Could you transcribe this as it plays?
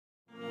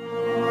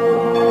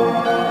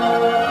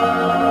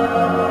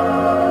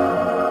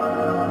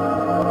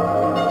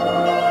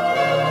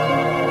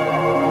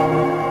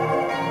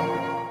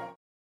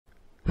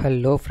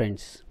Hello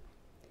friends,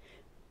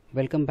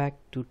 welcome back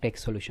to Tech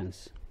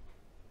Solutions.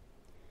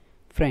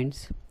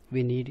 Friends,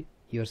 we need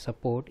your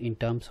support in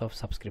terms of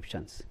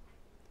subscriptions.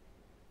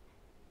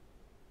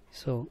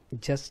 So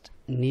just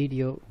need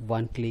your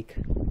one click.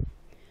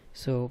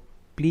 So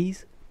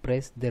please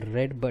press the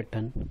red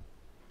button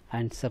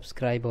and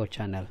subscribe our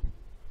channel.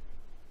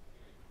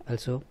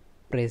 Also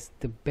press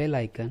the bell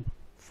icon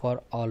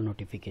for all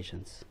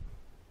notifications.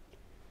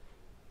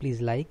 Please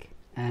like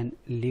and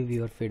leave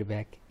your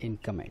feedback in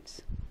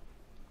comments.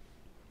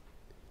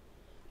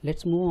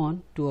 Let's move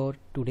on to our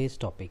today's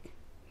topic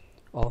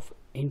of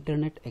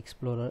Internet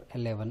Explorer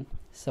 11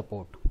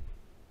 support.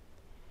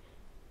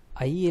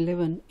 IE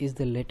 11 is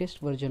the latest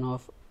version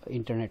of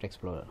Internet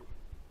Explorer.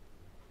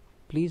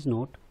 Please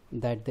note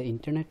that the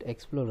Internet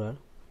Explorer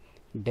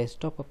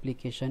desktop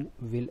application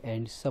will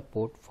end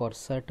support for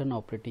certain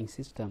operating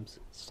systems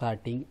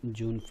starting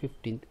June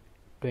 15,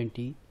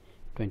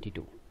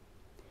 2022.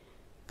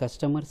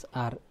 Customers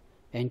are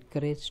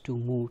encouraged to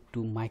move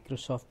to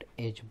Microsoft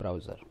Edge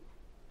browser.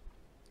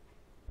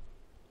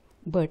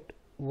 But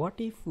what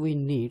if we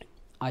need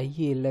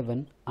IE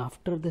 11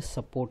 after the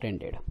support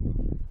ended?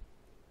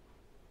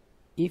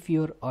 If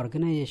your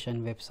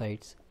organization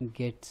websites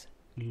gets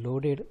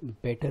loaded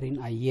better in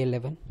IE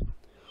 11,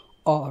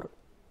 or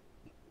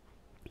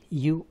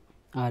you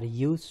are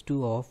used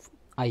to of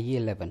IE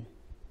 11.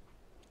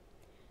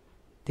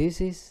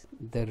 This is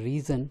the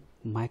reason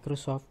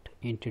Microsoft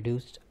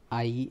introduced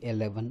IE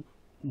 11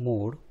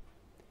 mode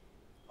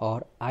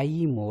or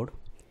IE mode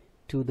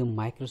to the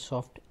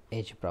Microsoft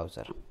Edge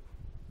browser.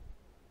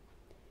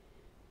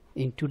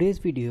 In today's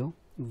video,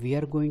 we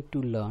are going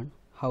to learn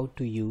how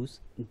to use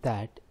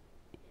that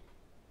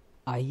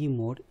IE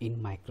mode in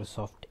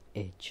Microsoft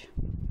Edge.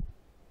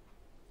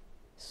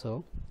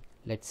 So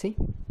let's see.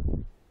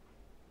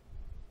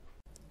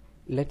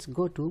 Let's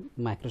go to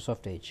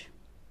Microsoft Edge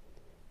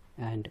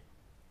and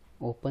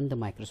open the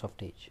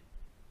Microsoft Edge.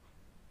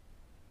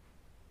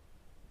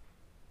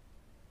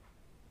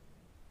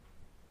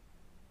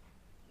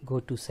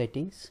 Go to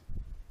settings.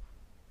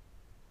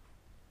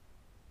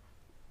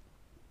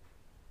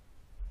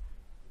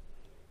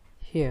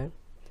 Here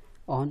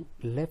on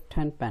left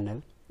hand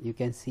panel you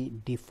can see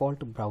default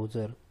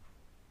browser,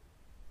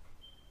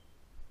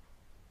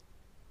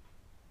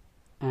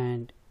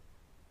 and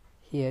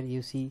here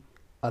you see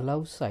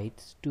allow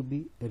sites to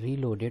be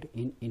reloaded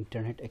in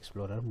Internet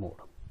Explorer mode,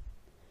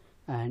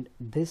 and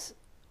this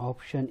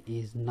option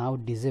is now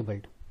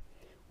disabled.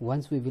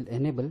 Once we will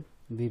enable,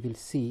 we will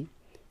see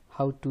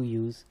how to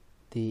use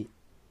the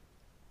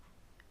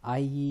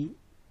IE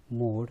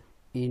mode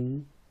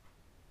in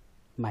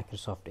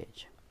Microsoft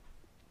Edge.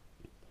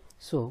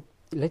 So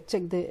let's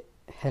check the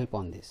help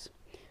on this.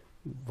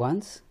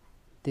 Once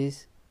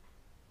this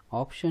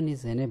option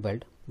is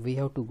enabled, we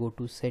have to go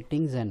to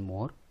settings and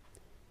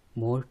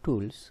more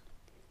tools,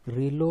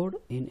 reload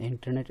in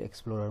Internet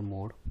Explorer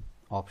mode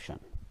option.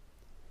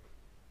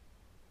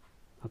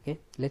 Okay,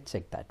 let's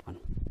check that one.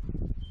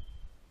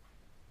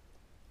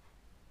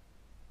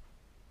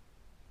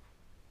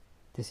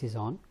 This is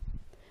on.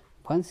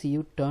 Once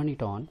you turn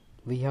it on,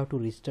 we have to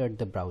restart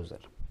the browser.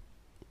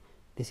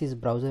 This is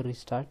browser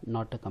restart,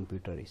 not a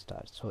computer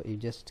restart. So you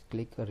just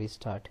click a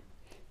restart,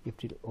 it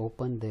will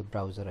open the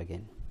browser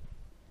again.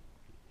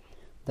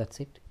 That's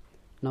it.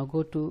 Now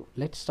go to,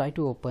 let's try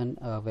to open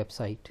a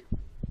website.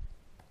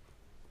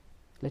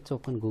 Let's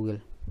open Google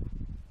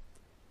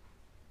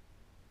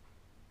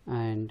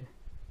and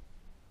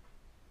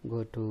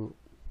go to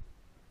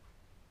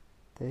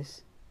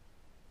this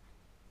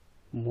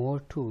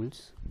more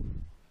tools,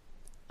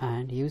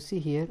 and you see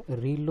here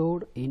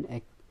reload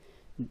in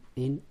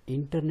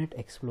Internet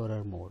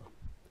Explorer mode.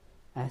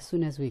 As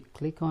soon as we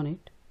click on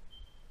it,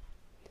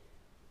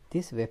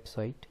 this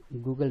website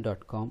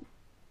google.com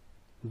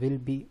will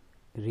be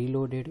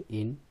reloaded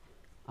in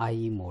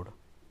IE mode.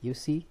 You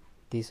see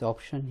this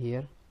option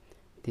here,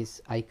 this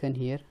icon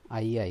here,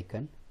 IE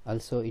icon.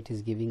 Also it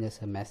is giving us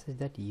a message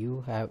that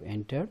you have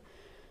entered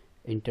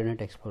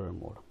Internet Explorer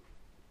mode.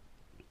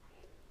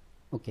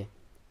 Okay,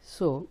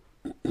 so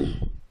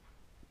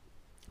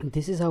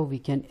this is how we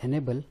can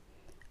enable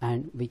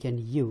and we can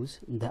use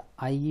the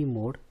IE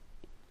mode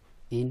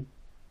in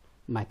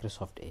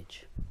Microsoft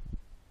Edge.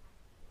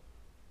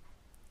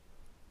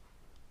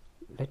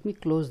 Let me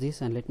close this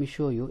and let me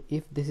show you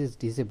if this is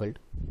disabled,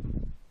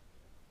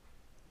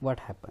 what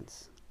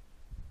happens.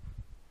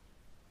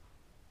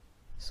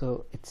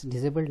 So it's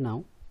disabled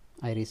now.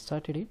 I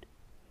restarted it.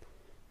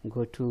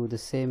 Go to the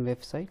same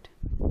website.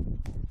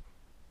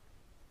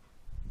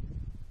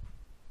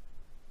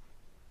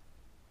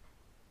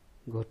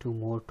 Go to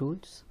more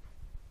tools.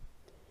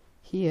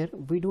 Here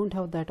we don't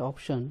have that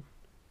option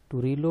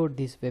to reload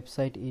this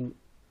website in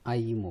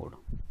IE mode.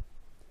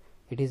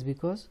 It is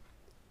because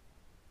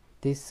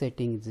this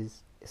setting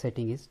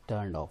is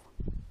turned off.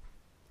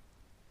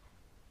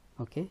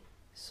 Okay,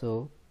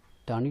 so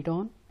turn it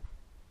on,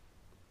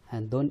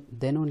 and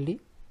then only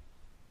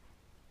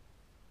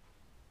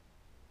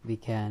we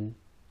can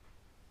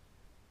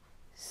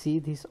see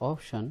this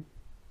option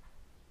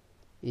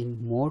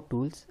in more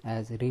tools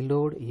as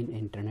reload in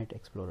Internet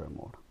Explorer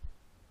mode.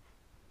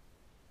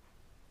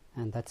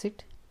 And that's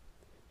it.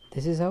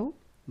 This is how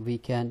we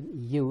can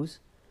use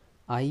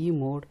IE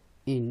mode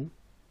in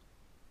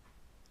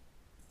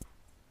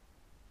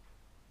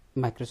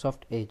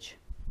Microsoft Edge.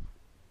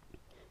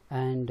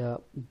 And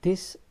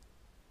this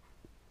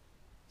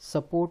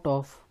support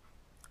of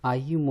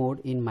IE mode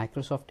in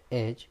Microsoft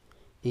Edge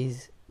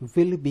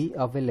will be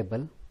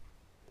available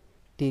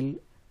till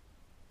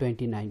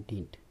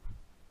 2019.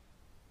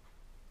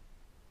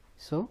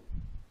 So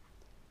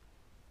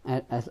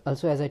as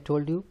I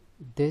told you,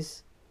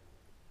 this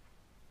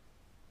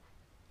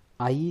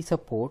IE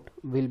support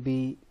will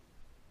be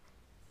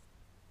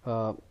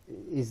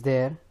is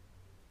there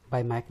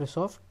by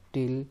Microsoft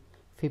till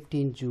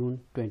 15 June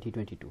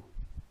 2022.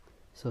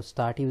 So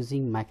start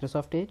using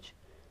Microsoft Edge,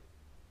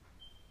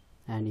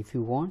 and if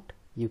you want,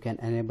 you can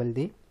enable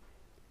the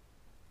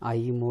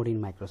IE mode in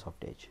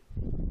Microsoft Edge.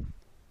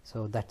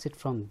 So that's it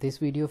from this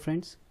video,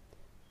 friends.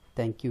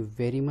 Thank you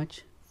very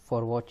much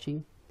for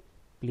watching.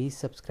 Please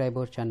subscribe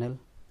our channel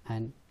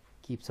and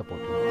keep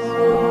supporting us.